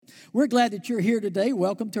We're glad that you're here today.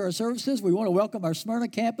 Welcome to our services. We want to welcome our Smyrna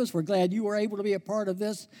campus. We're glad you were able to be a part of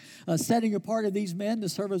this, setting apart of these men to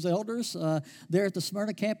serve as elders there at the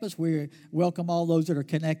Smyrna campus. We welcome all those that are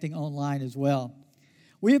connecting online as well.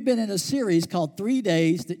 We have been in a series called 3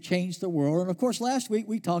 Days That Changed the World. And, of course, last week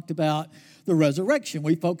we talked about the resurrection.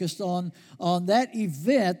 We focused on that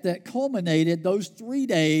event that culminated those 3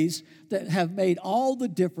 days that have made all the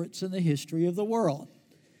difference in the history of the world.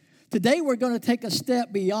 Today we're going to take a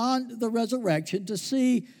step beyond the resurrection to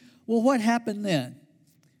see, well, what happened then?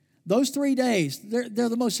 Those 3 days, they're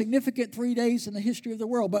the most significant 3 days in the history of the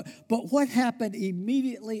world. But what happened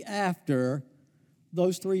immediately after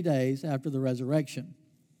those 3 days after the resurrection?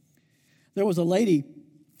 There was a lady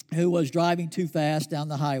who was driving too fast down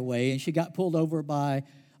the highway, and she got pulled over by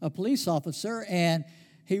a police officer, and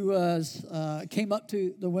he came up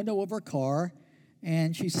to the window of her car.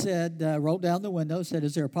 And she said, rolled down the window, said,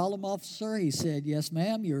 "Is there a problem, officer?" He said, "Yes,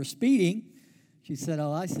 ma'am, you're speeding." She said,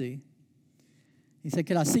 "Oh, I see." He said,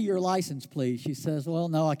 "Could I see your license, please?" She says, "Well,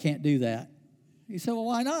 no, I can't do that." He said, "Well,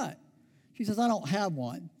 why not?" She says, "I don't have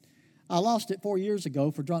one. I lost it 4 years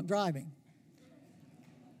ago for drunk driving."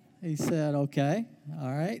 He said, "Okay,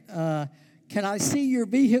 all right. Can I see your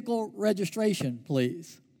vehicle registration,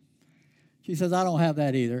 please?" She says, "I don't have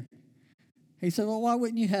that either." He said, "Well, why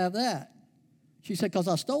wouldn't you have that?" She said, "Because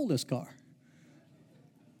I stole this car."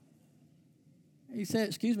 He said,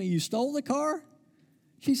 "Excuse me, you stole the car?"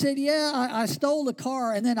 She said, "Yeah, I stole the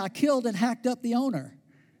car, and then I killed and hacked up the owner."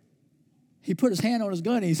 He put his hand on his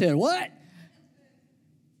gun, and he said, "What?"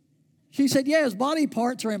 She said, "Yeah, his body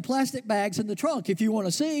parts are in plastic bags in the trunk, if you want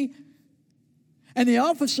to see." And the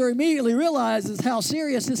officer immediately realizes how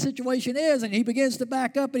serious this situation is, and he begins to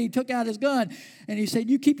back up, and he took out his gun, and he said,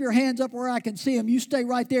 "You keep your hands up where I can see them. You stay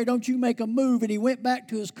right there. Don't you make a move." And he went back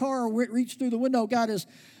to his car, reached through the window, got his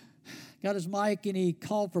mic, and he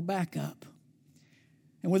called for backup.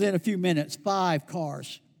 And within a few minutes, 5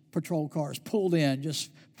 cars, patrol cars, pulled in,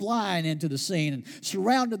 just flying into the scene and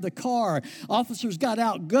surrounded the car. Officers got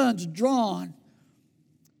out, guns drawn.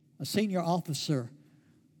 A senior officer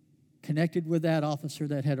connected with that officer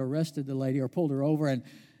that had arrested the lady or pulled her over and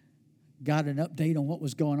got an update on what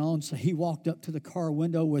was going on. So he walked up to the car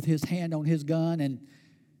window with his hand on his gun, and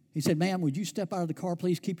he said, "Ma'am, would you step out of the car,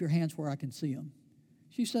 please? Keep your hands where I can see them."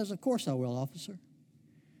 She says, "Of course I will, officer."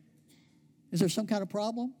 "Is there some kind of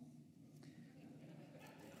problem?"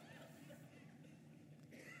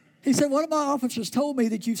 He said, "One of my officers told me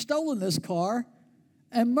that you've stolen this car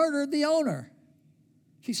and murdered the owner."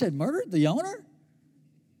 She said, "Murdered the owner?"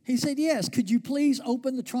 He said, "Yes. Could you please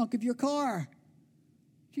open the trunk of your car?"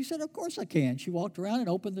 She said, "Of course I can." She walked around and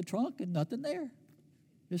opened the trunk, and nothing there.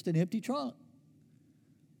 Just an empty trunk.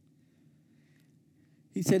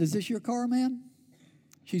 He said, "Is this your car, ma'am?"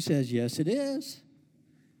 She says, "Yes, it is."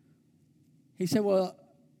 He said, "Well,"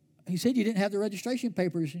 he said, "you didn't have the registration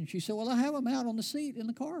papers." And she said, "Well, I have them out on the seat in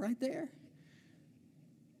the car right there."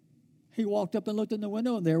 He walked up and looked in the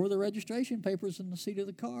window, and there were the registration papers in the seat of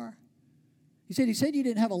the car. He said, "You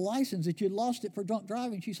didn't have a license, that you'd lost it for drunk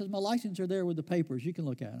driving." She says, "My license are there with the papers. You can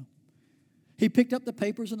look at them." He picked up the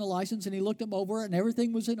papers and the license, and he looked them over, and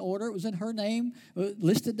everything was in order. It was in her name,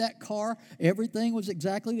 listed that car. Everything was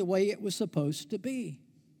exactly the way it was supposed to be.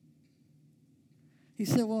 He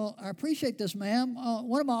said, "Well, I appreciate this, ma'am.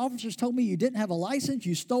 One of my officers told me you didn't have a license,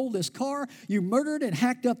 you stole this car, you murdered and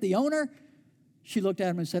hacked up the owner." She looked at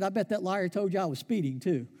him and said, "I bet that liar told you I was speeding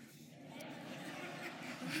too."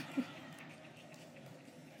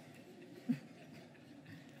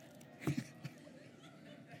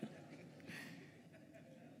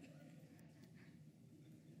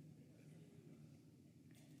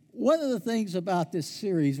 One of the things about this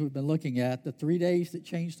series we've been looking at, the 3 days that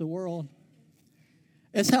changed the world,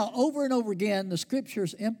 is how over and over again the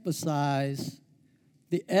Scriptures emphasize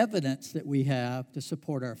the evidence that we have to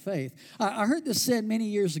support our faith. I heard this said many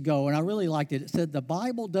years ago, and I really liked it. It said, "The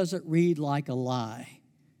Bible doesn't read like a lie."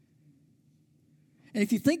 And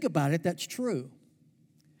if you think about it, that's true.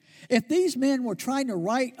 If these men were trying to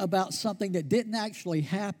write about something that didn't actually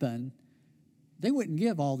happen, they wouldn't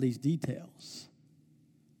give all these details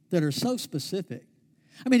that are so specific.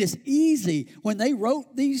 I mean, it's easy. When they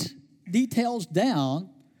wrote these details down,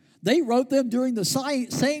 they wrote them during the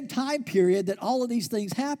same time period that all of these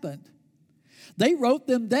things happened. They wrote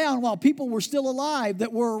them down while people were still alive,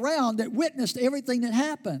 that were around, that witnessed everything that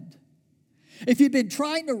happened. If you'd been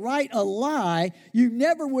trying to write a lie, you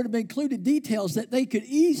never would have included details that they could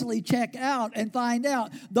easily check out and find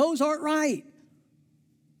out those aren't right.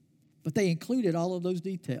 But they included all of those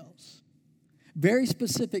details. Very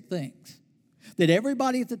specific things that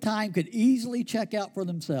everybody at the time could easily check out for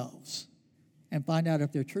themselves. and find out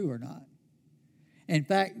if they're true or not. In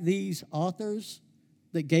fact, these authors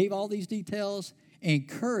that gave all these details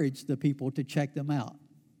encouraged the people to check them out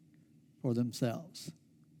for themselves,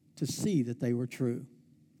 to see that they were true.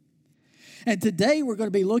 And today we're going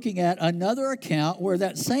to be looking at another account where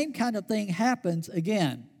that same kind of thing happens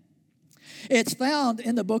again. It's found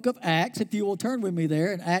in the book of Acts. If you will turn with me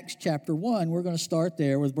there in Acts chapter 1, we're going to start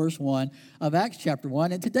there with verse 1 of Acts chapter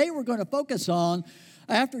 1. And today we're going to focus on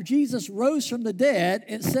after Jesus rose from the dead.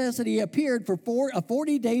 It says that he appeared for a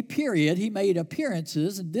 40-day period. He made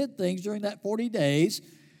appearances and did things during that 40 days.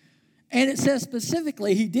 And it says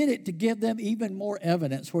specifically he did it to give them even more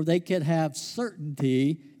evidence where they could have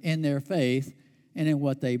certainty in their faith and in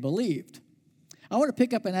what they believed. I want to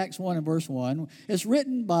pick up in Acts 1 and verse 1. It's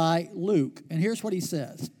written by Luke, and here's what he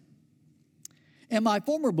says. In my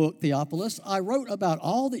former book, Theophilus, I wrote about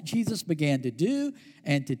all that Jesus began to do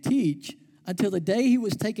and to teach until the day he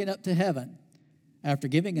was taken up to heaven, after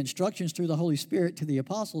giving instructions through the Holy Spirit to the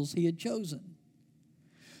apostles he had chosen.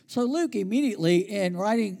 So Luke immediately, in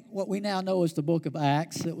writing what we now know as the book of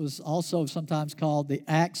Acts, it was also sometimes called the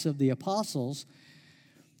Acts of the Apostles,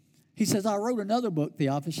 he says, I wrote another book,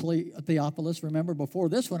 Theophilus. Remember, before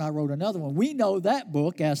this one, I wrote another one. We know that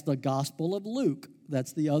book as the Gospel of Luke.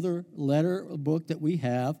 That's the other book that we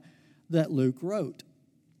have that Luke wrote.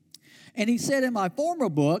 And he said, in my former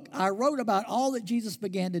book, I wrote about all that Jesus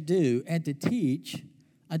began to do and to teach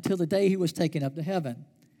until the day he was taken up to heaven.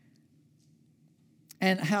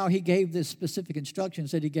 And how he gave this specific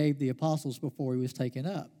instructions that he gave the apostles before he was taken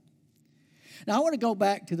up. Now, I want to go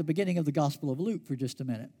back to the beginning of the Gospel of Luke for just a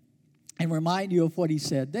minute and remind you of what he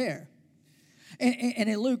said there. And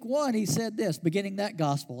in Luke 1, he said this, beginning that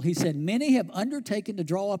gospel. He said, many have undertaken to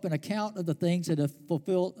draw up an account of the things that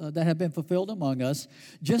have been fulfilled among us,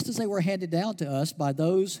 just as they were handed down to us by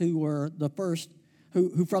those who were the first,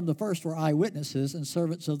 who from the first were eyewitnesses and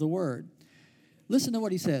servants of the word. Listen to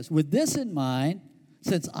what he says. With this in mind,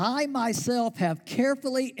 since I myself have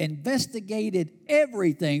carefully investigated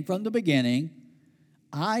everything from the beginning,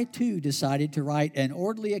 I too decided to write an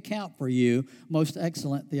orderly account for you, most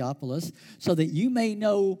excellent Theophilus, so that you may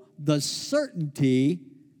know the certainty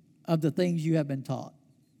of the things you have been taught.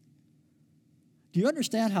 Do you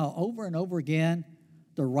understand how over and over again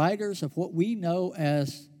the writers of what we know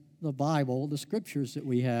as the Bible, the scriptures that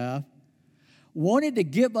we have, wanted to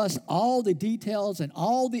give us all the details and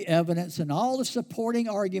all the evidence and all the supporting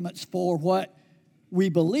arguments for what we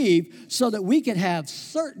believe so that we could have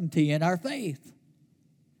certainty in our faith?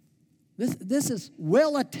 This is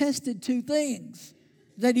well-attested to things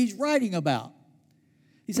that he's writing about.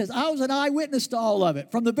 He says, I was an eyewitness to all of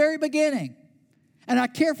it from the very beginning, and I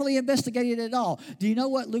carefully investigated it all. Do you know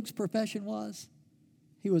what Luke's profession was?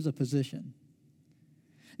 He was a physician.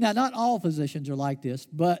 Now, not all physicians are like this,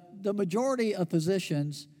 but the majority of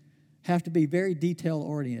physicians have to be very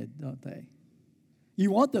detail-oriented, don't they?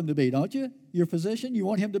 You want them to be, don't you? Your physician, you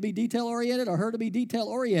want him to be detail-oriented or her to be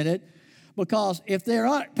detail-oriented, because if they're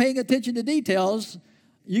not paying attention to details,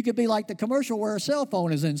 you could be like the commercial where a cell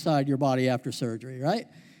phone is inside your body after surgery, right?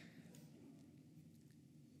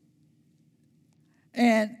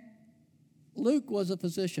 And Luke was a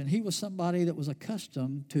physician. He was somebody that was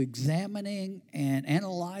accustomed to examining and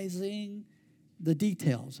analyzing the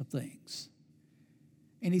details of things.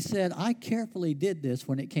 And he said, I carefully did this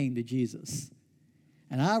when it came to Jesus.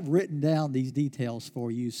 And I've written down these details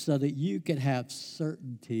for you so that you could have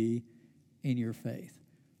certainty in your faith.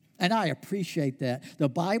 And I appreciate that. The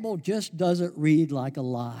Bible just doesn't read like a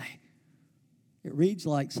lie. It reads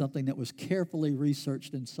like something that was carefully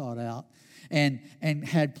researched and sought out and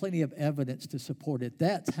had plenty of evidence to support it.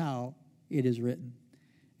 That's how it is written.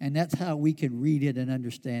 And that's how we can read it and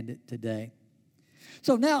understand it today.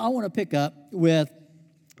 So now I want to pick up with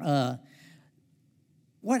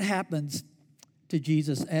what happens to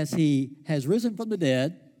Jesus as he has risen from the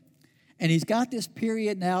dead. And he's got this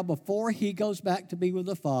period now before he goes back to be with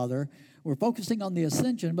the Father. We're focusing on the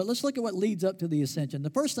ascension, but let's look at what leads up to the ascension.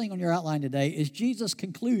 The first thing on your outline today is Jesus'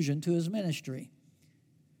 conclusion to his ministry.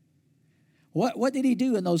 What did he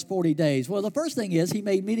do in those 40 days? Well, the first thing is he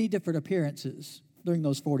made many different appearances during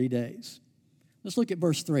those 40 days. Let's look at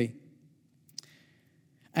verse 3.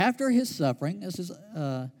 After his suffering, this is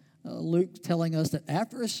Luke telling us that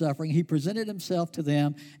after his suffering, he presented himself to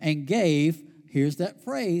them and gave, here's that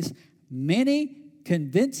phrase, many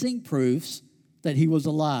convincing proofs that he was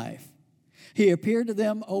alive. He appeared to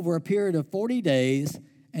them over a period of 40 days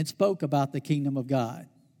and spoke about the kingdom of God.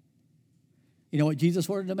 You know what Jesus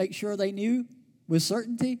wanted to make sure they knew with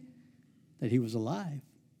certainty? That he was alive,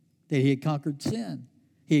 that he had conquered sin,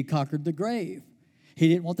 he had conquered the grave. He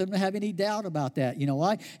didn't want them to have any doubt about that. You know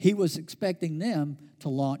why? He was expecting them to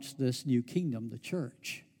launch this new kingdom, the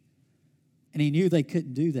church. And he knew they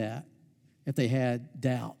couldn't do that if they had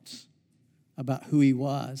doubts about who he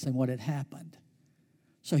was and what had happened.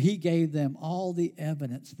 So he gave them all the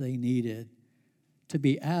evidence they needed to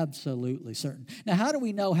be absolutely certain. Now, how do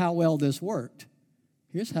we know how well this worked?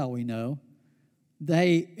 Here's how we know.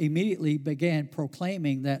 They immediately began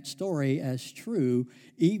proclaiming that story as true,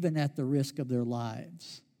 even at the risk of their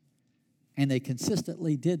lives. And they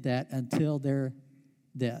consistently did that until their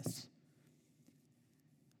deaths.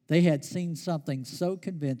 They had seen something so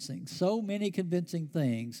convincing, so many convincing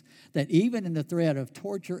things, that even in the threat of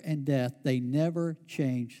torture and death, they never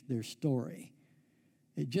changed their story.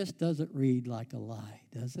 It just doesn't read like a lie,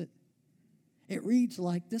 does it? It reads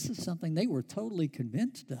like this is something they were totally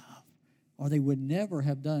convinced of, or they would never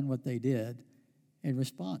have done what they did in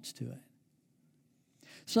response to it.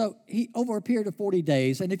 So over a period of 40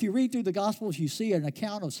 days, and if you read through the Gospels, you see an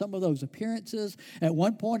account of some of those appearances. At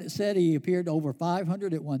one point, it said he appeared to over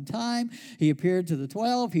 500 at one time. He appeared to the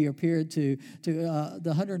 12. He appeared to the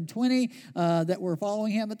 120 that were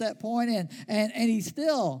following him at that point, and he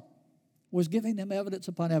still was giving them evidence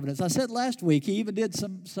upon evidence. I said last week he even did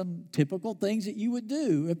some typical things that you would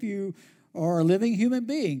do if you or a living human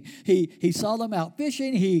being. He saw them out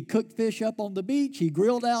fishing. He cooked fish up on the beach. He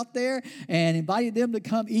grilled out there and invited them to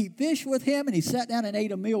come eat fish with him, and he sat down and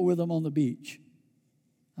ate a meal with them on the beach.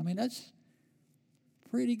 I mean, that's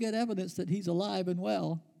pretty good evidence that he's alive and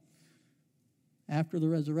well after the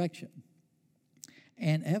resurrection.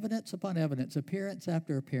 And evidence upon evidence, appearance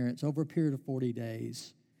after appearance, over a period of 40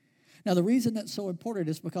 days. Now, the reason that's so important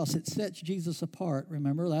is because it sets Jesus apart.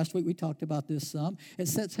 Remember, last week we talked about this some. It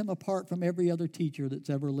sets him apart from every other teacher that's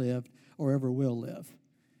ever lived or ever will live.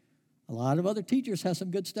 A lot of other teachers have some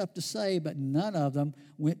good stuff to say, but none of them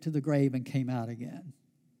went to the grave and came out again.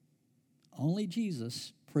 Only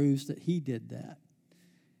Jesus proves that he did that,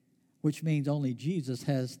 which means only Jesus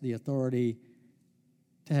has the authority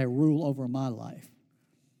to have rule over my life.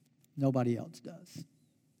 Nobody else does.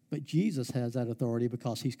 But Jesus has that authority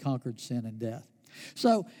because he's conquered sin and death.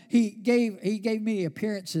 So he gave me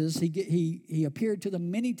appearances. He appeared to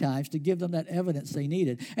them many times to give them that evidence they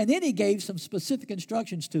needed. And then he gave some specific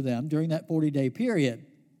instructions to them during that 40-day period.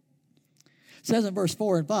 It says in verse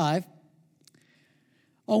 4 and 5,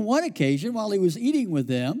 on one occasion, while he was eating with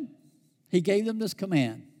them, he gave them this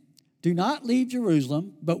command: do not leave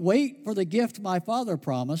Jerusalem, but wait for the gift my Father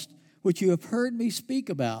promised, which you have heard me speak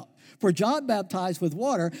about. For John baptized with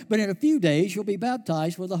water, but in a few days you'll be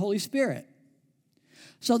baptized with the Holy Spirit.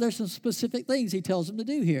 So there's some specific things he tells them to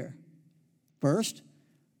do here. First,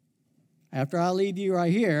 after I leave you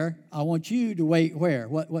right here, I want you to wait where?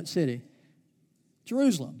 What city?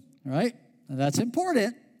 Jerusalem, right? And that's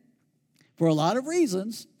important for a lot of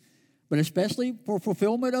reasons, but especially for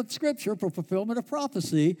fulfillment of Scripture, for fulfillment of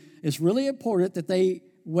prophecy. It's really important that they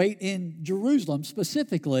wait in Jerusalem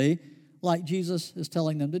specifically, like Jesus is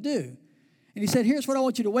telling them to do. And he said, here's what I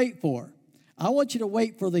want you to wait for. I want you to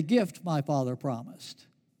wait for the gift my Father promised.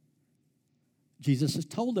 Jesus has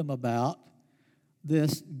told them about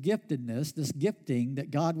this giftedness, this gifting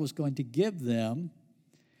that God was going to give them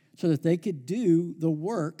so that they could do the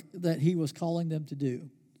work that he was calling them to do.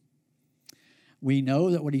 We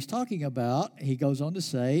know that what he's talking about, he goes on to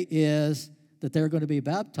say, is that they're going to be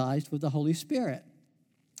baptized with the Holy Spirit.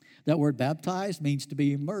 That word baptized means to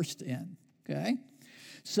be immersed in, okay?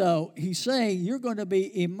 So he's saying you're going to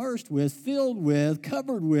be immersed with, filled with,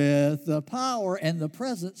 covered with the power and the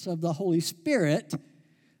presence of the Holy Spirit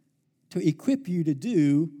to equip you to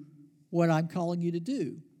do what I'm calling you to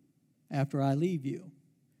do after I leave you.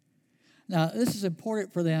 Now, this is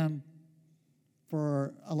important for them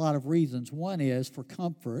for a lot of reasons. One is for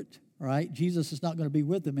comfort, right? Jesus is not going to be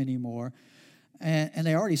with them anymore. And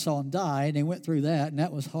they already saw him die, and they went through that, and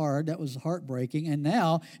that was hard. That was heartbreaking. And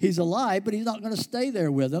now he's alive, but he's not going to stay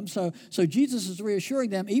there with them. So Jesus is reassuring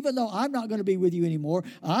them, even though I'm not going to be with you anymore,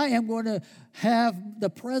 I am going to have the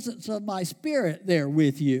presence of my Spirit there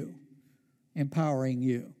with you, empowering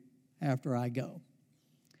you after I go.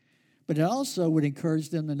 But it also would encourage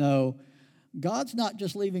them to know God's not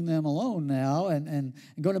just leaving them alone now and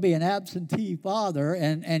going to be an absentee father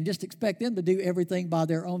and just expect them to do everything by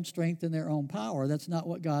their own strength and their own power. That's not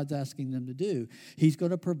what God's asking them to do. He's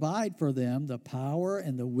going to provide for them the power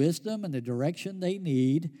and the wisdom and the direction they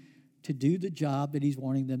need to do the job that he's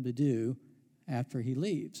wanting them to do after he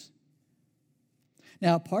leaves.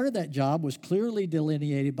 Now, part of that job was clearly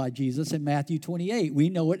delineated by Jesus in Matthew 28. We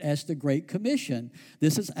know it as the Great Commission.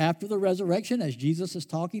 This is after the resurrection, as Jesus is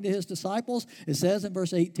talking to his disciples. It says in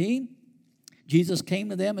verse 18, Jesus came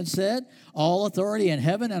to them and said, all authority in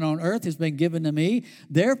heaven and on earth has been given to me.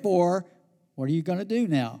 Therefore, what are you going to do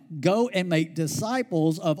now? Go and make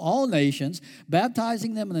disciples of all nations,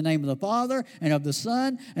 baptizing them in the name of the Father and of the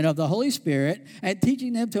Son and of the Holy Spirit, and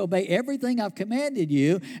teaching them to obey everything I've commanded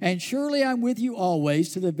you. And surely I'm with you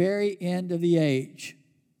always to the very end of the age.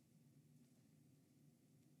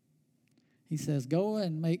 He says, go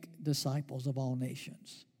and make disciples of all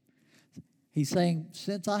nations. He's saying,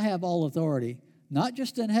 since I have all authority, not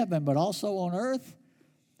just in heaven, but also on earth,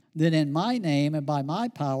 then in my name and by my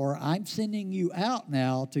power, I'm sending you out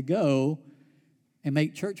now to go and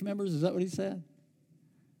make church members. Is that what he said?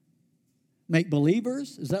 Make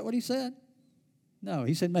believers? Is that what he said? No,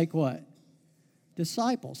 he said make what?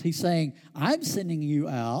 Disciples. He's saying, I'm sending you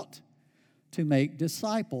out to make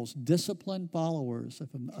disciples, disciplined followers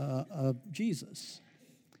of Jesus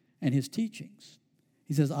and his teachings.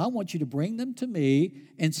 He says, I want you to bring them to me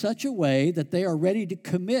in such a way that they are ready to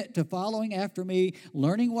commit to following after me,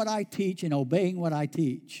 learning what I teach and obeying what I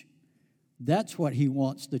teach. That's what he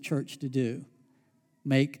wants the church to do,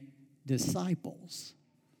 make disciples.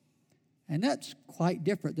 And that's quite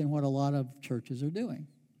different than what a lot of churches are doing.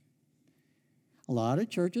 A lot of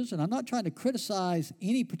churches, and I'm not trying to criticize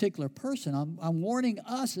any particular person, I'm warning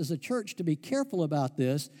us as a church to be careful about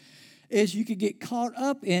this, is you could get caught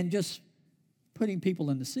up in just putting people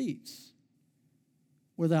in the seats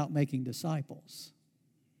without making disciples.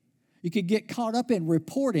 You could get caught up in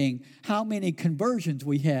reporting how many conversions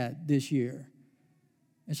we had this year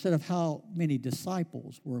instead of how many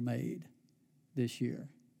disciples were made this year.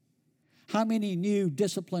 How many new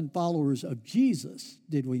disciplined followers of Jesus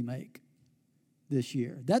did we make this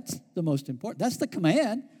year? That's the most important. That's the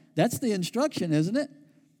command. That's the instruction, isn't it?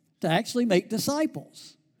 To actually make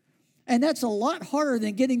disciples. And that's a lot harder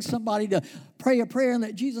than getting somebody to pray a prayer and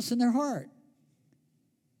let Jesus in their heart.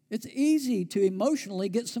 It's easy to emotionally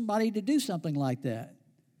get somebody to do something like that.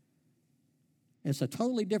 It's a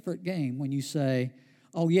totally different game when you say,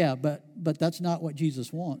 oh yeah, but that's not what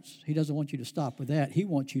Jesus wants. He doesn't want you to stop with that. He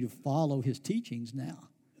wants you to follow his teachings now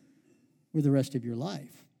with the rest of your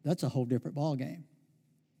life. That's a whole different ballgame.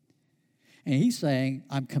 And he's saying,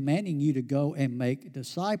 I'm commanding you to go and make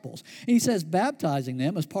disciples. And he says baptizing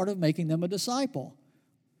them is part of making them a disciple.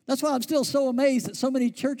 That's why I'm still so amazed that so many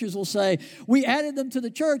churches will say, we added them to the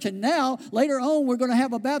church, and now, later on, we're going to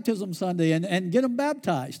have a baptism Sunday and get them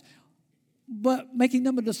baptized. But making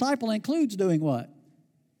them a disciple includes doing what?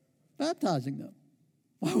 Baptizing them.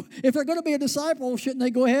 Well, if they're going to be a disciple, shouldn't they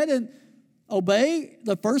go ahead and obey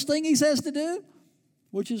the first thing he says to do,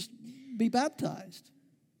 which is be baptized?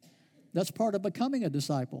 That's part of becoming a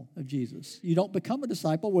disciple of Jesus. You don't become a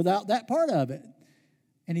disciple without that part of it.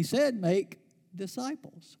 And he said, make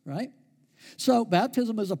disciples, right? So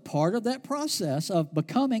baptism is a part of that process of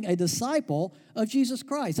becoming a disciple of Jesus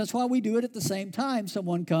Christ. That's why we do it at the same time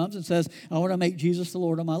someone comes and says, I want to make Jesus the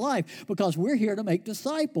Lord of my life, because we're here to make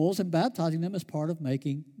disciples, and baptizing them is part of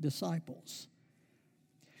making disciples.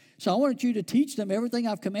 So I wanted you to teach them everything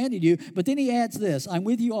I've commanded you, but then he adds this, I'm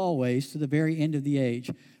with you always to the very end of the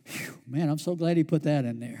age. Whew, man, I'm so glad he put that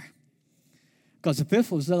in there. Because if this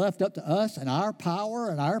was left up to us and our power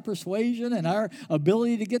and our persuasion and our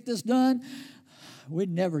ability to get this done, we'd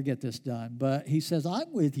never get this done. But he says,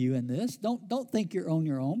 I'm with you in this. Don't think you're on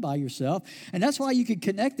your own by yourself. And that's why you can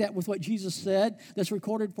connect that with what Jesus said that's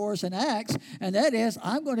recorded for us in Acts. And that is,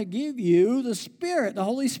 I'm going to give you the Spirit, the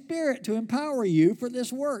Holy Spirit, to empower you for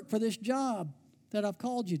this work, for this job that I've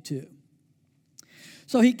called you to.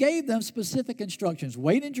 So he gave them specific instructions.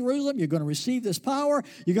 Wait in Jerusalem. You're going to receive this power.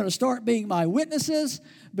 You're going to start being my witnesses,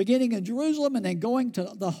 beginning in Jerusalem and then going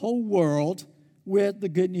to the whole world with the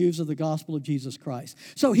good news of the gospel of Jesus Christ.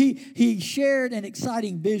 So he shared an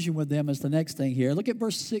exciting vision with them as the next thing here. Look at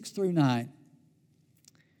verse 6 through 9.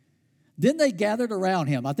 Then they gathered around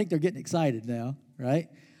him. I think they're getting excited now, right?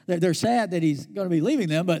 They're sad that he's going to be leaving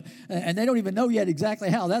them, and they don't even know yet exactly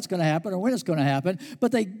how that's going to happen or when it's going to happen.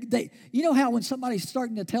 But they you know how when somebody's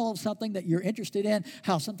starting to tell them something that you're interested in,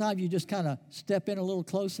 how sometimes you just kind of step in a little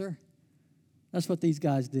closer? That's what these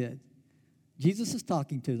guys did. Jesus is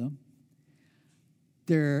talking to them.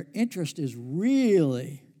 Their interest is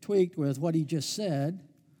really tweaked with what he just said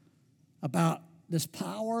about this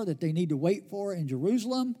power that they need to wait for in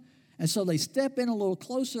Jerusalem. And so they step in a little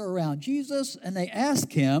closer around Jesus, and they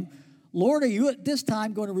ask him, Lord, are you at this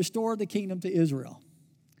time going to restore the kingdom to Israel?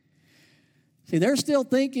 See, they're still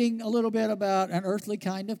thinking a little bit about an earthly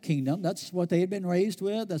kind of kingdom. That's what they had been raised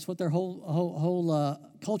with. That's what their whole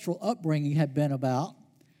cultural upbringing had been about.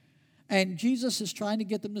 And Jesus is trying to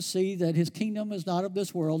get them to see that his kingdom is not of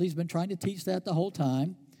this world. He's been trying to teach that the whole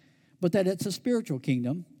time, but that it's a spiritual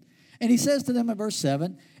kingdom. And he says to them in verse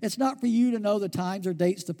 7, it's not for you to know the times or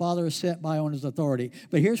dates the Father has set by on his authority.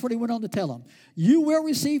 But here's what he went on to tell them. You will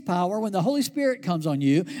receive power when the Holy Spirit comes on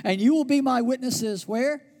you, and you will be my witnesses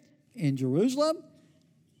where? In Jerusalem.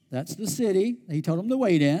 That's the city he told them to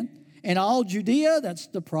wait in. And all Judea, that's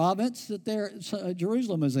the province that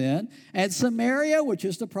Jerusalem is in. And Samaria, which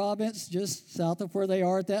is the province just south of where they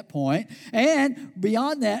are at that point. And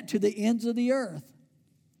beyond that, to the ends of the earth.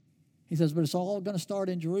 He says, but it's all going to start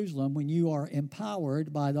in Jerusalem when you are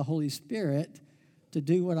empowered by the Holy Spirit to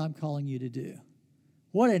do what I'm calling you to do.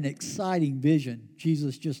 What an exciting vision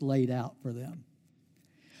Jesus just laid out for them.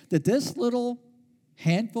 That this little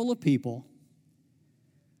handful of people,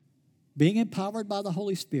 being empowered by the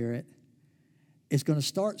Holy Spirit, is going to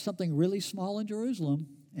start something really small in Jerusalem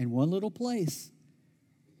in one little place,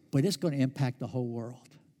 but it's going to impact the whole world.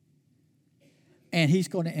 And he's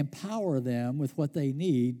going to empower them with what they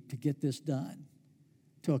need to get this done,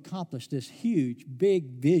 to accomplish this huge,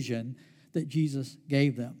 big vision that Jesus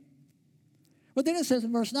gave them. But then it says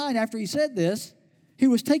in verse 9, after he said this, he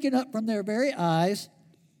was taken up from their very eyes,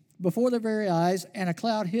 before their very eyes, and a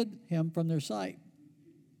cloud hid him from their sight.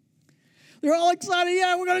 They're all excited.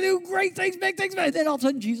 Yeah, we're going to do great things, big things. And then all of a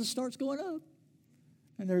sudden, Jesus starts going up.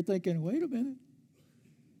 And they're thinking, wait a minute.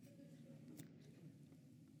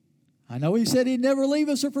 I know he said he'd never leave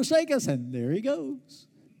us or forsake us, and there he goes.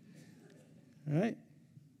 All right?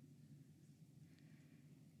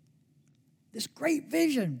 This great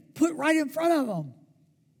vision put right in front of them.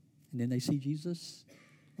 And then they see Jesus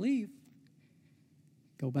leave,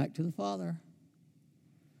 go back to the Father.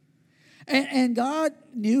 And God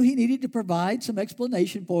knew he needed to provide some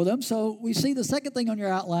explanation for them. So we see the second thing on your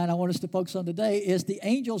outline I want us to focus on today is the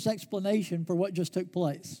angel's explanation for what just took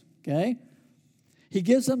place. Okay? He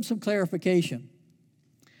gives them some clarification.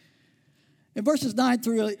 In verses 9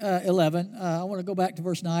 through 11, I want to go back to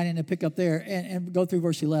verse 9 and then pick up there and go through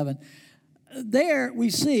verse 11. There we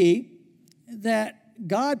see that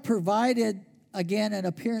God provided, again, an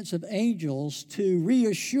appearance of angels to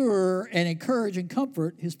reassure and encourage and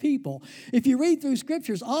comfort his people. If you read through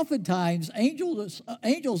scriptures, oftentimes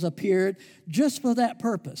angels appeared just for that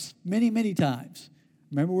purpose, many, many times.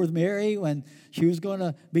 Remember with Mary when she was going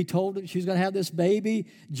to be told that she was going to have this baby?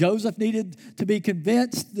 Joseph needed to be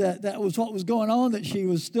convinced that that was what was going on, that she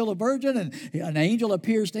was still a virgin, and an angel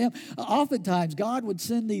appears to him. Oftentimes, God would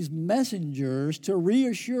send these messengers to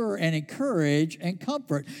reassure and encourage and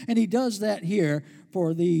comfort, and he does that here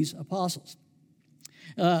for these apostles.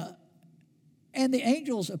 And the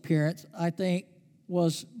angel's appearance, I think,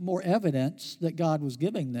 was more evidence that God was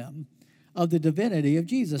giving them of the divinity of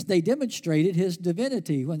Jesus. They demonstrated his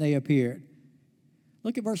divinity when they appeared.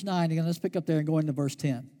 Look at verse 9 again. Let's pick up there and go into verse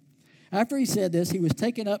 10. After he said this, he was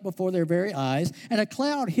taken up before their very eyes, and a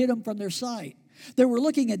cloud hid him from their sight. They were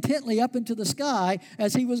looking intently up into the sky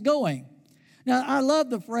as he was going. Now, I love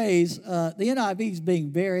the phrase, the NIV is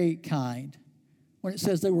being very kind when it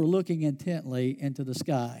says they were looking intently into the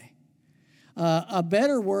sky. A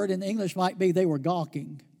better word in English might be they were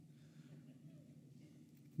gawking.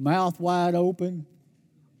 Mouth wide open.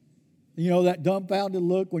 You know, that dumbfounded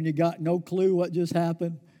look when you got no clue what just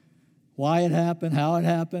happened, why it happened, how it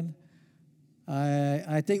happened.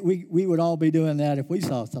 I think we would all be doing that if we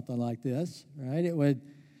saw something like this, right? It would,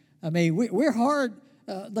 I mean, we're hard,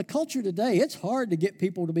 the culture today, it's hard to get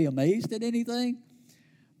people to be amazed at anything,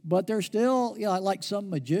 but there's still, you know, like some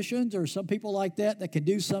magicians or some people like that can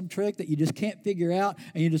do some trick that you just can't figure out,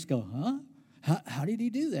 and you just go, huh? How did he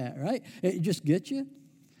do that, right? It just gets you.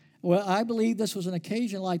 Well, I believe this was an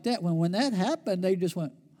occasion like that. When that happened, they just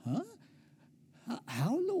went, huh?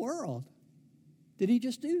 How in the world did he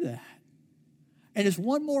just do that? And it's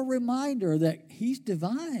one more reminder that he's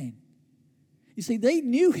divine. You see, they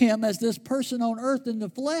knew him as this person on earth in the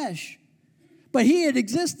flesh, but he had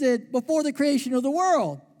existed before the creation of the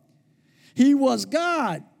world. He was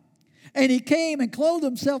God, and he came and clothed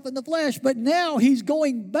himself in the flesh, but now he's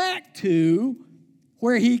going back to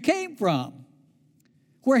where he came from,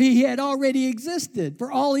 where he had already existed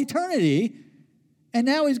for all eternity, and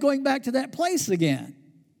now he's going back to that place again.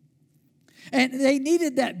 And they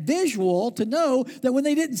needed that visual to know that when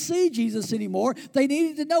they didn't see Jesus anymore, they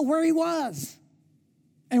needed to know where he was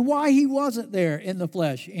and why he wasn't there in the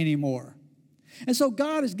flesh anymore. And so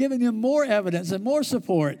God is giving them more evidence and more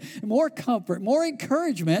support, and more comfort, more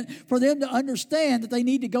encouragement for them to understand that they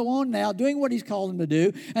need to go on now doing what he's called them to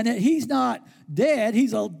do, and that he's not dead,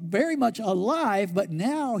 he's very much alive, but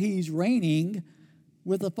now he's reigning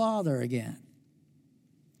with the Father again.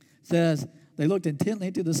 It says, they looked intently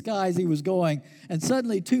into the sky as he was going, and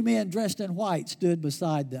suddenly 2 men dressed in white stood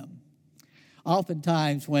beside them.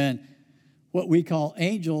 Oftentimes when what we call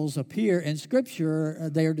angels appear in Scripture,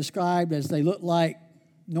 they are described as they look like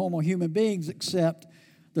normal human beings, except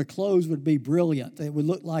their clothes would be brilliant. It would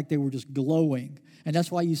look like they were just glowing. And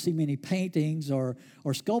that's why you see many paintings or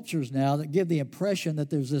sculptures now that give the impression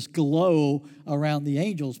that there's this glow around the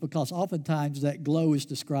angels, because oftentimes that glow is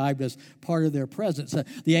described as part of their presence.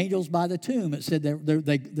 The angels by the tomb, it said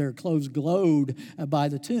their clothes glowed by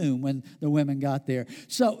the tomb when the women got there.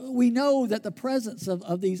 So we know that the presence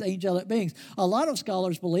of these angelic beings, a lot of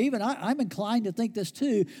scholars believe, and I'm inclined to think this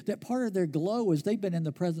too, that part of their glow is they've been in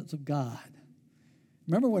the presence of God.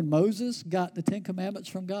 Remember when Moses got the Ten Commandments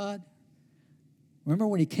from God? Remember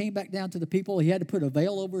when he came back down to the people, he had to put a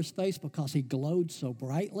veil over his face because he glowed so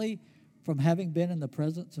brightly from having been in the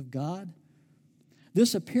presence of God?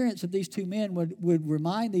 This appearance of these two men would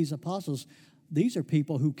remind these apostles, these are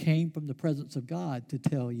people who came from the presence of God to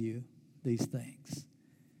tell you these things.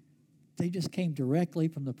 They just came directly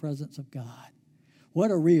from the presence of God.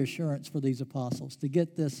 What a reassurance for these apostles to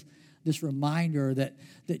get this reminder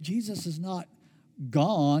that Jesus is not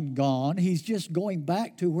gone. He's just going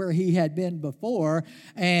back to where he had been before,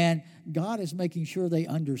 and God is making sure they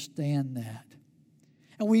understand that.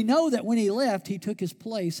 And we know that when he left, he took his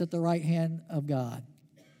place at the right hand of God.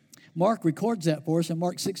 Mark records that for us in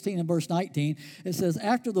Mark 16 and verse 19. It says,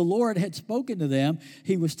 after the Lord had spoken to them,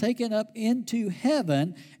 he was taken up into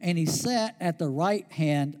heaven, and he sat at the right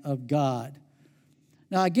hand of God.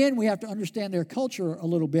 Now, again, we have to understand their culture a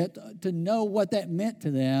little bit to know what that meant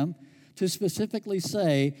to them, to specifically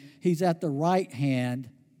say he's at the right hand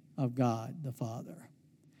of God the Father.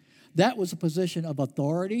 That was a position of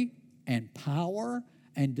authority and power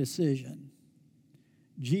and decision.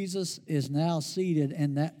 Jesus is now seated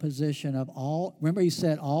in that position of all. Remember, he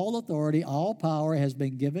said, all authority, all power has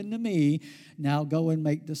been given to me. Now go and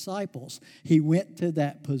make disciples. He went to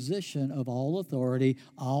that position of all authority,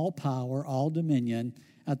 all power, all dominion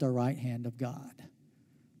at the right hand of God.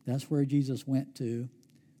 That's where Jesus went to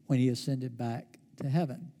when he ascended back to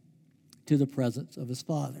heaven, to the presence of his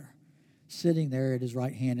Father, sitting there at his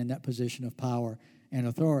right hand in that position of power and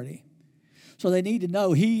authority. So they need to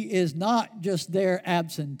know he is not just there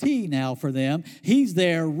absentee now for them. He's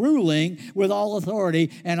there ruling with all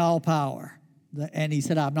authority and all power. And he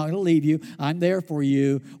said, I'm not going to leave you. I'm there for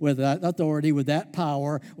you with that authority, with that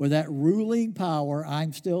power, with that ruling power.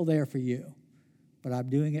 I'm still there for you. But I'm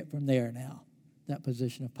doing it from there now, that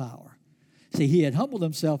position of power. See, he had humbled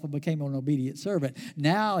himself and became an obedient servant.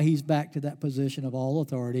 Now he's back to that position of all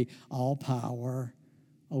authority, all power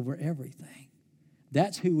over everything.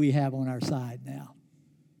 That's who we have on our side now,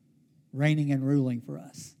 reigning and ruling for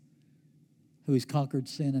us, who has conquered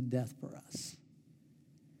sin and death for us.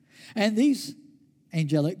 And these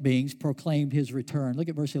angelic beings proclaimed his return. Look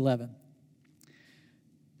at verse 11.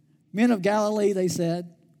 Men of Galilee, they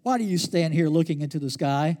said, why do you stand here looking into the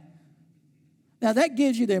sky? Now, that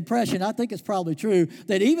gives you the impression, I think it's probably true,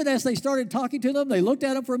 that even as they started talking to them, they looked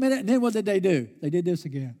at them for a minute, and then what did they do? They did this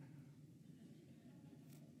again.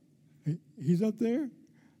 He's up there?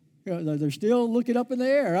 They're still looking up in the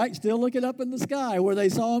air, right? Still looking up in the sky where they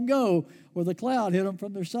saw him go, where the cloud hid them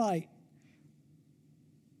from their sight.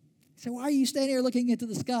 So why are you standing here looking into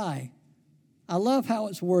the sky? I love how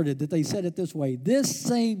it's worded, that they said it this way. This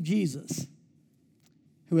same Jesus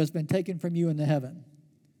who has been taken from you into heaven.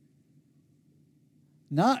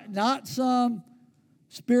 Not some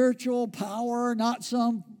spiritual power, not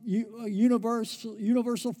some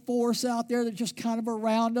universal force out there that's just kind of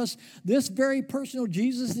around us. This very personal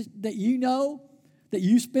Jesus that you know, that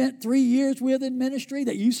you spent 3 years with in ministry,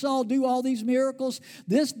 that you saw do all these miracles,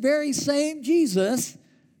 this very same Jesus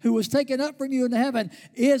who was taken up from you into heaven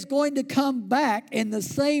is going to come back in the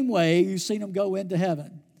same way you've seen him go into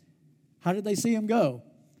heaven. How did they see him go?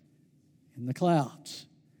 In the clouds.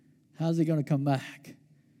 How's he going to come back?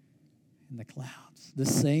 In the clouds. The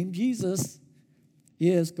same Jesus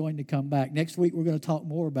is going to come back. Next week, we're going to talk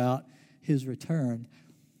more about his return.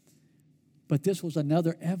 But this was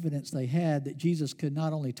another evidence they had that Jesus could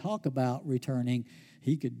not only talk about returning,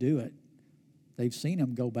 he could do it. They've seen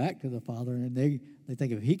him go back to the Father, and they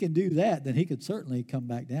think if he can do that, then he could certainly come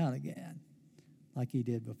back down again like he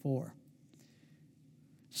did before.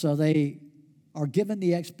 So they are given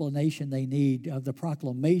the explanation they need of the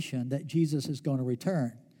proclamation that Jesus is going to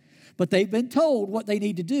return. But they've been told what they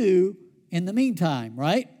need to do in the meantime,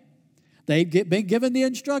 right? They've been given the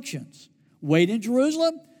instructions. Wait in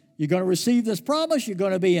Jerusalem. You're going to receive this promise. You're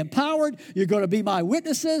going to be empowered. You're going to be my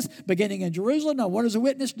witnesses beginning in Jerusalem. Now, what does a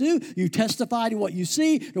witness do? You testify to what you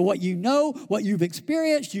see, to what you know, what you've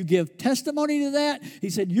experienced. You give testimony to that. He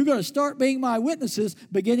said, you're going to start being my witnesses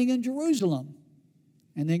beginning in Jerusalem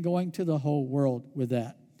and then going to the whole world with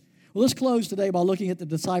that. Well, let's close today by looking at the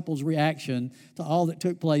disciples' reaction to all that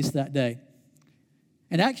took place that day.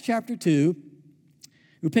 In Acts chapter 2,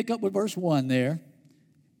 we pick up with verse 1 there.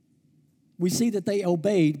 We see that they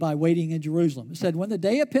obeyed by waiting in Jerusalem. It said, when the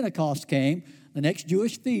day of Pentecost came, the next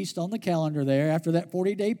Jewish feast on the calendar there, after that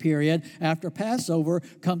 40-day period, after Passover,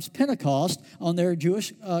 comes Pentecost on their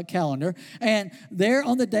Jewish calendar. And there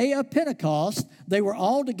on the day of Pentecost, they were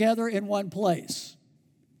all together in one place.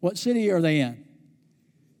 What city are they in?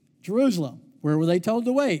 Jerusalem. Where were they told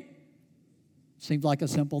to wait? Seems like a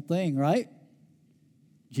simple thing, right?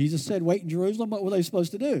 Jesus said, wait in Jerusalem. What were they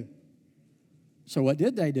supposed to do? So what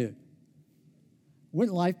did they do?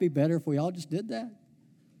 Wouldn't life be better if we all just did that?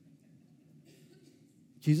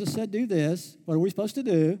 Jesus said, do this. What are we supposed to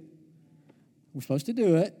do? We're supposed to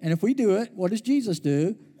do it. And if we do it, what does Jesus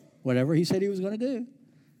do? Whatever he said he was going to do.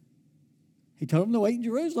 He told them to wait in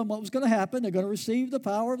Jerusalem. What was going to happen? They're going to receive the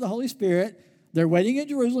power of the Holy Spirit. They're waiting in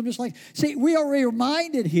Jerusalem just like... See, we are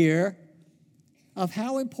reminded here of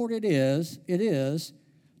how important it is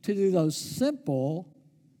to do those simple,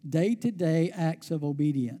 day-to-day acts of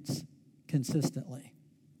obedience consistently.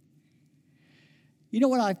 You know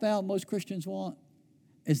what I found most Christians want?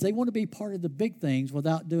 Is they want to be part of the big things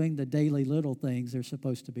without doing the daily little things they're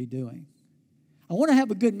supposed to be doing. I want to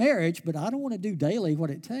have a good marriage, but I don't want to do daily what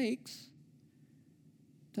it takes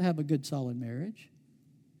to have a good, solid marriage.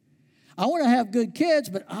 I want to have good kids,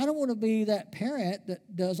 but I don't want to be that parent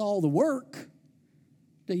that does all the work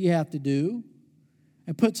that you have to do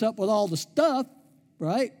and puts up with all the stuff,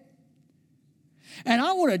 right? And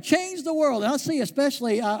I want to change the world. And I see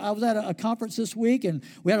especially, I was at a conference this week, and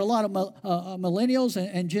we had a lot of millennials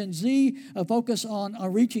and Gen Z focus on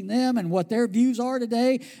reaching them and what their views are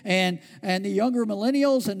today. And the younger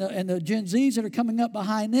millennials and the Gen Zs that are coming up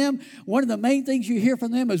behind them, one of the main things you hear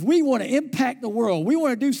from them is we want to impact the world. We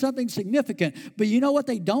want to do something significant. But you know what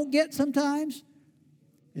they don't get sometimes?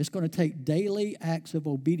 It's going to take daily acts of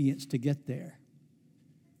obedience to get there.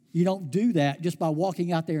 You don't do that just by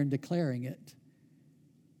walking out there and declaring it.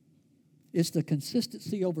 It's the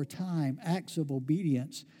consistency over time, acts of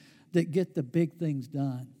obedience that get the big things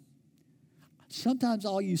done. Sometimes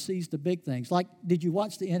all you see is the big things. Like, did you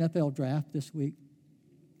watch the NFL draft this week?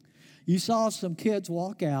 You saw some kids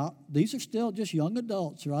walk out. These are still just young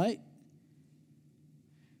adults, right?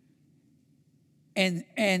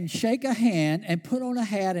 And shake a hand and put on a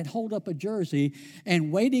hat and hold up a jersey,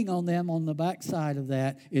 and waiting on them on the backside of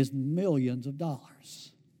that is millions of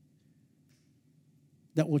dollars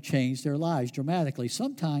that will change their lives dramatically,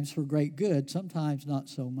 sometimes for great good, sometimes not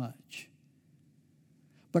so much.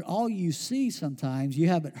 But all you see sometimes, you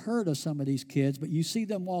haven't heard of some of these kids, but you see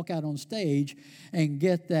them walk out on stage and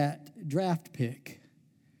get that draft pick.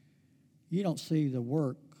 You don't see the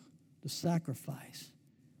work, the sacrifice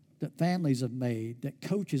that families have made, that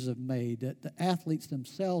coaches have made, that the athletes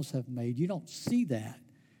themselves have made. You don't see that.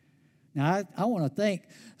 Now, I want to think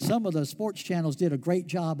some of the sports channels did a great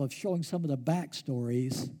job of showing some of the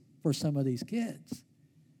backstories for some of these kids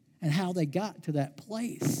and how they got to that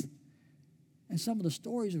place. And some of the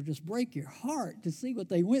stories will just break your heart to see what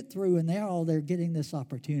they went through, and they're getting this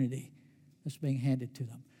opportunity that's being handed to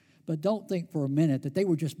them. But don't think for a minute that they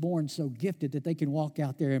were just born so gifted that they can walk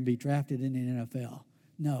out there and be drafted in the NFL.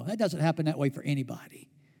 No, that doesn't happen that way for anybody.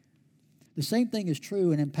 The same thing is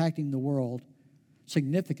true in impacting the world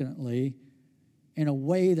significantly in a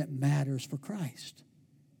way that matters for Christ.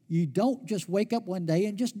 You don't just wake up one day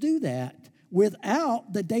and just do that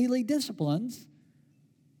without the daily disciplines,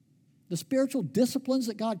 the spiritual disciplines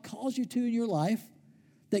that God calls you to in your life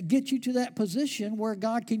that get you to that position where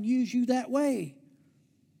God can use you that way.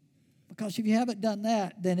 Because if you haven't done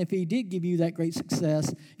that, then if he did give you that great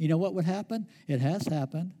success, you know what would happen? It has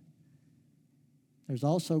happened. There's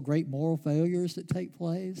also great moral failures that take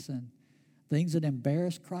place and things that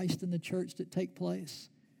embarrass Christ in the church that take place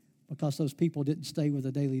because those people didn't stay with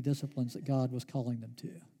the daily disciplines that God was calling them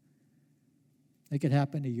to. It could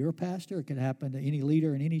happen to your pastor. It could happen to any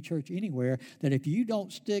leader in any church anywhere, that if you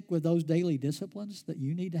don't stick with those daily disciplines that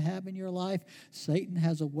you need to have in your life, Satan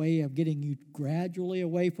has a way of getting you gradually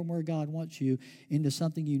away from where God wants you into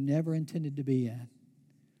something you never intended to be in.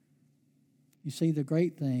 You see, the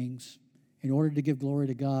great things, in order to give glory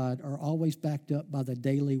to God, are always backed up by the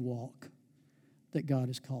daily walk that God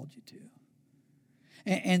has called you to.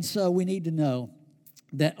 And so we need to know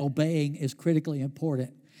that obeying is critically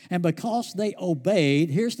important. And because they obeyed,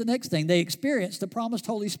 here's the next thing. They experienced the promised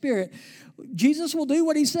Holy Spirit. Jesus will do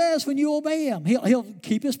what he says when you obey him. He'll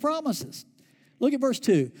keep his promises. Look at verse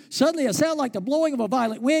 2. Suddenly a sound like the blowing of a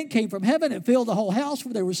violent wind came from heaven and filled the whole house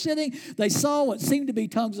where they were sitting. They saw what seemed to be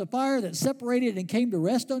tongues of fire that separated and came to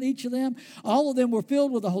rest on each of them. All of them were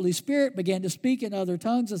filled with the Holy Spirit, began to speak in other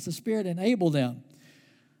tongues as the Spirit enabled them.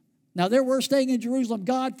 Now there were staying in Jerusalem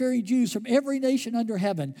God-fearing Jews from every nation under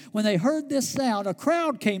heaven. When they heard this sound, a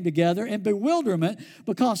crowd came together in bewilderment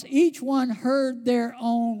because each one heard their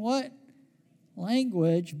own what?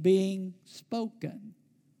 Language being spoken.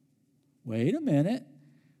 Wait a minute.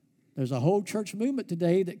 There's a whole church movement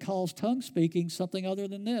today that calls tongue speaking something other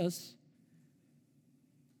than this.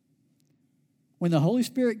 When the Holy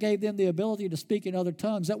Spirit gave them the ability to speak in other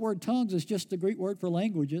tongues, that word tongues is just the Greek word for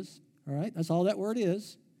languages. All right? That's all that word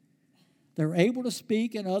is. They're able to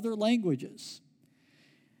speak in other languages.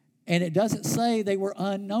 And it doesn't say they were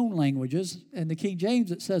unknown languages. In the King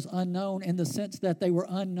James, it says unknown in the sense that they were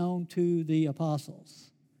unknown to the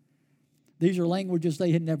apostles. These are languages they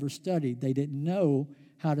had never studied. They didn't know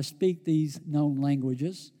how to speak these known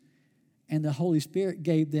languages. And the Holy Spirit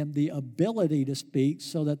gave them the ability to speak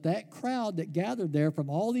so that that crowd that gathered there from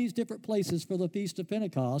all these different places for the Feast of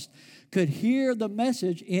Pentecost could hear the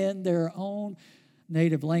message in their own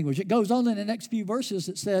native language. It goes on in the next few verses.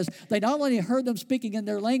 It says they not only heard them speaking in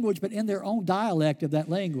their language, but in their own dialect of that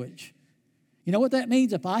language. You know what that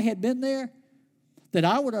means? If I had been there, that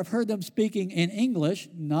I would have heard them speaking in English,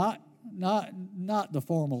 not the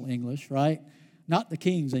formal English, right? Not the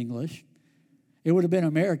King's English. It would have been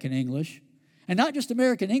American English. And not just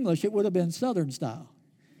American English, it would have been Southern style.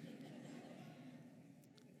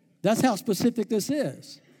 That's how specific this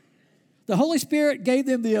is. The Holy Spirit gave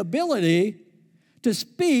them the ability to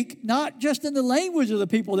speak not just in the language of the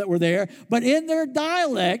people that were there, but in their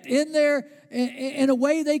dialect, in a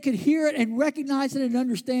way they could hear it and recognize it and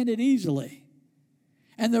understand it easily.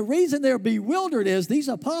 And the reason they're bewildered is these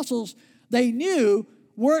apostles, they knew,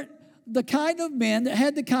 weren't the kind of men that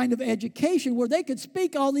had the kind of education where they could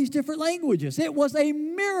speak all these different languages. It was a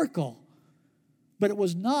miracle. But it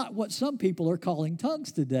was not what some people are calling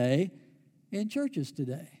tongues today in churches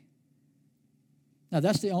today. Now,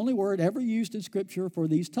 that's the only word ever used in Scripture for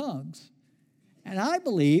these tongues. And I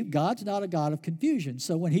believe God's not a God of confusion.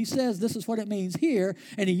 So when he says this is what it means here,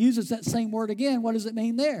 and he uses that same word again, what does it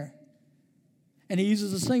mean there? And he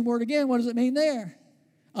uses the same word again, what does it mean there?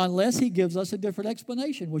 Unless he gives us a different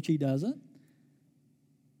explanation, which he doesn't.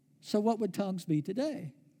 So what would tongues be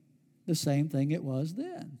today? The same thing it was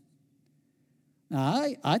then. Now,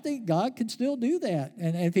 I think God can still do that.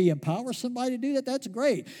 And if he empowers somebody to do that, that's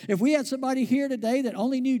great. If we had somebody here today that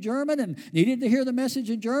only knew German and needed to hear the message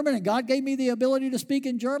in German and God gave me the ability to speak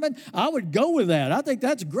in German, I would go with that. I think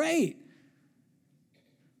that's great.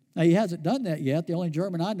 Now, he hasn't done that yet. The only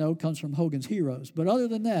German I know comes from Hogan's Heroes. But other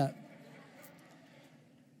than that,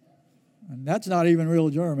 and that's not even real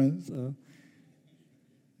German. So.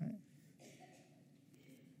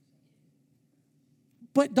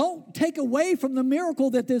 But don't take away from the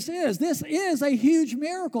miracle that this is. This is a huge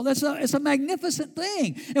miracle. It's a magnificent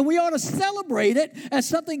thing. And we ought to celebrate it as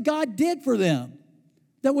something God did for them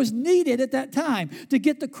that was needed at that time to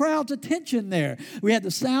get the crowd's attention there. We had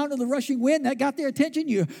the sound of the rushing wind. That got their attention.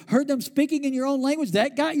 You heard them speaking in your own language.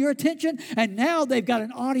 That got your attention. And now they've got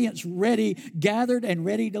an audience ready, gathered and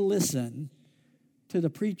ready to listen to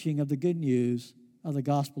the preaching of the good news of the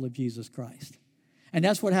gospel of Jesus Christ. And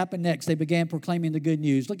that's what happened next. They began proclaiming the good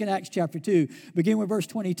news. Look at Acts chapter 2, begin with verse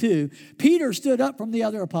 22. Peter stood up from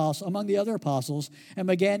among the other apostles and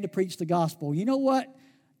began to preach the gospel. You know what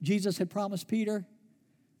Jesus had promised Peter?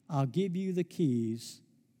 I'll give you the keys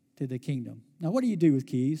to the kingdom. Now, what do you do with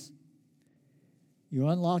keys? You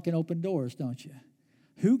unlock and open doors, don't you?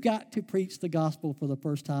 Who got to preach the gospel for the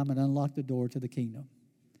first time and unlock the door to the kingdom?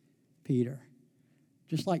 Peter.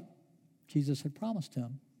 Just like Jesus had promised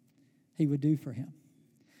him he would do for him.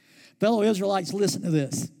 Fellow Israelites, listen to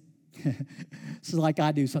this. This is like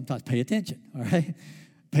I do sometimes. Pay attention, all right?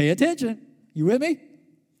 Pay attention. You with me?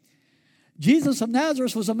 Jesus of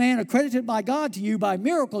Nazareth was a man accredited by God to you by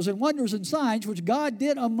miracles and wonders and signs which God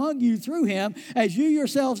did among you through him, as you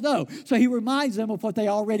yourselves know. So he reminds them of what they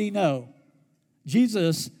already know.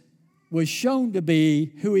 Jesus was shown to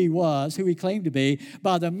be who he was, who he claimed to be,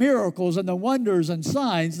 by the miracles and the wonders and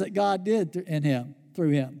signs that God did in him, through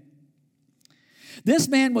him. This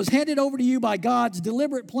man was handed over to you by God's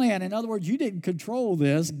deliberate plan. In other words, you didn't control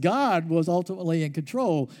this. God was ultimately in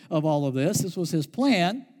control of all of this. This was his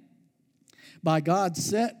plan, by God's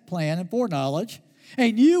set plan and foreknowledge.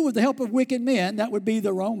 And you, with the help of wicked men, that would be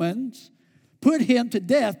the Romans, put him to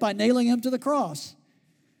death by nailing him to the cross.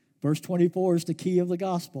 Verse 24 is the key of the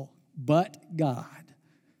gospel. But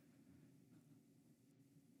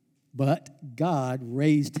God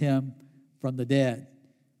raised him from the dead,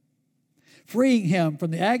 freeing him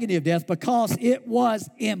from the agony of death because it was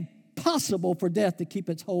impossible for death to keep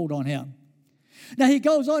its hold on him. Now, he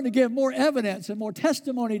goes on to give more evidence and more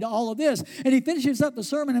testimony to all of this, and he finishes up the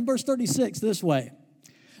sermon in verse 36 this way.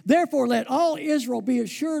 Therefore, let all Israel be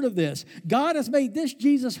assured of this. God has made this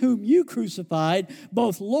Jesus whom you crucified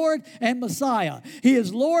both Lord and Messiah. He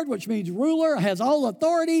is Lord, which means ruler, has all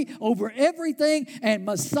authority over everything, and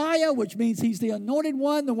Messiah, which means he's the anointed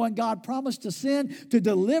one, the one God promised to send to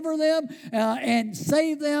deliver them and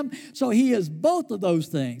save them. So he is both of those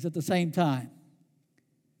things at the same time.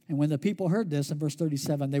 And when the people heard this in verse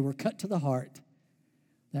 37, they were cut to the heart.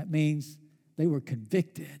 That means they were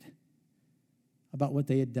convicted about what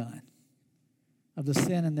they had done, of the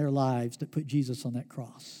sin in their lives that put Jesus on that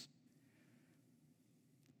cross.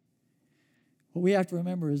 What we have to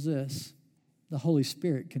remember is this: the Holy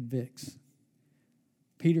Spirit convicts.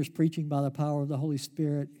 Peter's preaching by the power of the Holy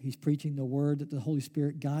Spirit. He's preaching the word that the Holy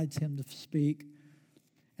Spirit guides him to speak.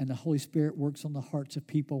 And the Holy Spirit works on the hearts of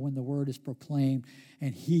people when the word is proclaimed,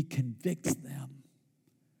 and he convicts them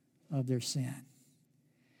of their sin.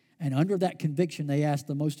 And under that conviction, they ask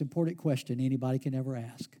the most important question anybody can ever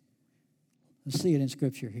ask. Let's see it in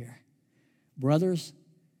Scripture here. Brothers,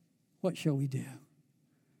 what shall we do?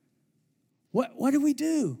 What do we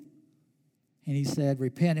do? And he said,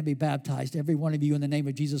 repent and be baptized, every one of you, in the name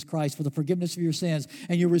of Jesus Christ for the forgiveness of your sins,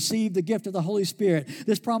 and you receive the gift of the Holy Spirit.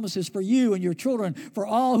 This promise is for you and your children, for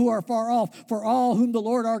all who are far off, for all whom the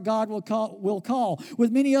Lord our God will call.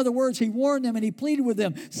 With many other words, he warned them and he pleaded with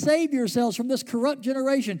them, save yourselves from this corrupt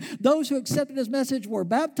generation. Those who accepted his message were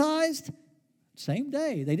baptized same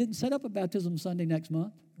day. They didn't set up a baptism Sunday next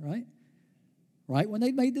month, right? Right when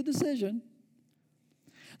they made the decision.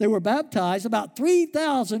 They were baptized. About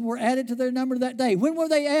 3,000 were added to their number that day. When were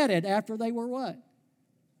they added? After they were what?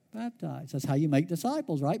 Baptized. That's how you make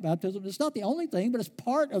disciples, right? Baptism is not the only thing, but it's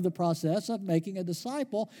part of the process of making a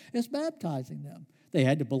disciple is baptizing them. They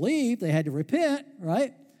had to believe. They had to repent,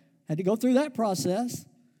 right? Had to go through that process.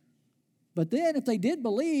 But then if they did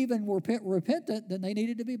believe and were repentant, then they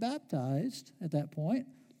needed to be baptized at that point.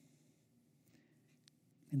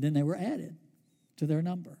 And then they were added to their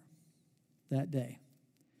number that day.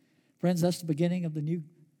 Friends, that's the beginning of the new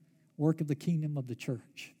work of the kingdom of the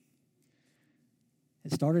church.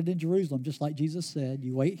 It started in Jerusalem, just like Jesus said.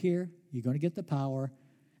 You wait here, you're going to get the power,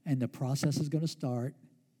 and the process is going to start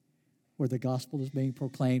where the gospel is being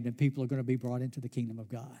proclaimed and people are going to be brought into the kingdom of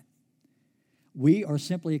God. We are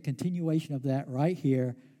simply a continuation of that right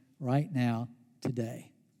here, right now,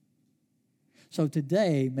 today. So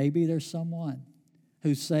today, maybe there's someone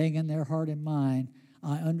who's saying in their heart and mind,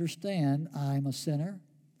 I understand I'm a sinner,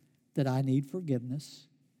 that I need forgiveness.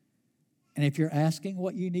 And if you're asking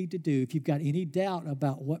what you need to do, if you've got any doubt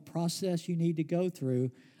about what process you need to go through,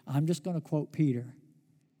 I'm just going to quote Peter.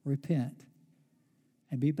 Repent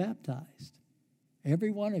and be baptized,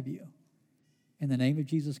 every one of you, in the name of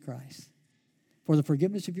Jesus Christ, for the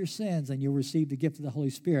forgiveness of your sins, and you'll receive the gift of the Holy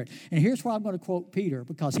Spirit. And here's why I'm going to quote Peter,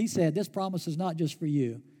 because he said this promise is not just for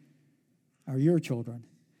you or your children.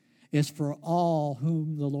 It's for all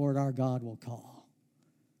whom the Lord our God will call.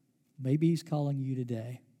 Maybe he's calling you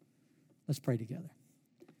today. Let's pray together.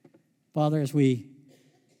 Father, as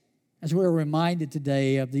we're reminded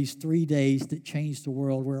today of these 3 days that changed the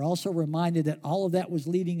world, we're also reminded that all of that was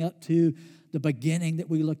leading up to the beginning that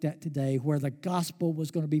we looked at today, where the gospel was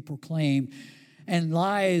going to be proclaimed and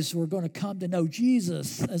lives were going to come to know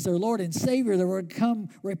Jesus as their Lord and Savior. They were going to come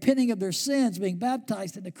repenting of their sins, being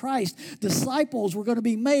baptized into Christ. Disciples were going to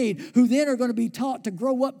be made who then are going to be taught to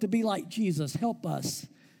grow up to be like Jesus. Help us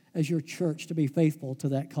as your church to be faithful to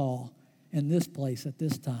that call in this place at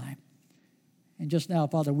this time. And just now,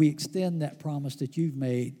 Father, we extend that promise that you've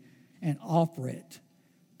made and offer it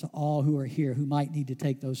to all who are here who might need to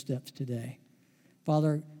take those steps today.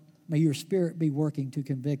 Father, may your Spirit be working to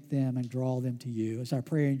convict them and draw them to you. It's our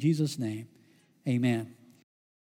prayer in Jesus' name. Amen.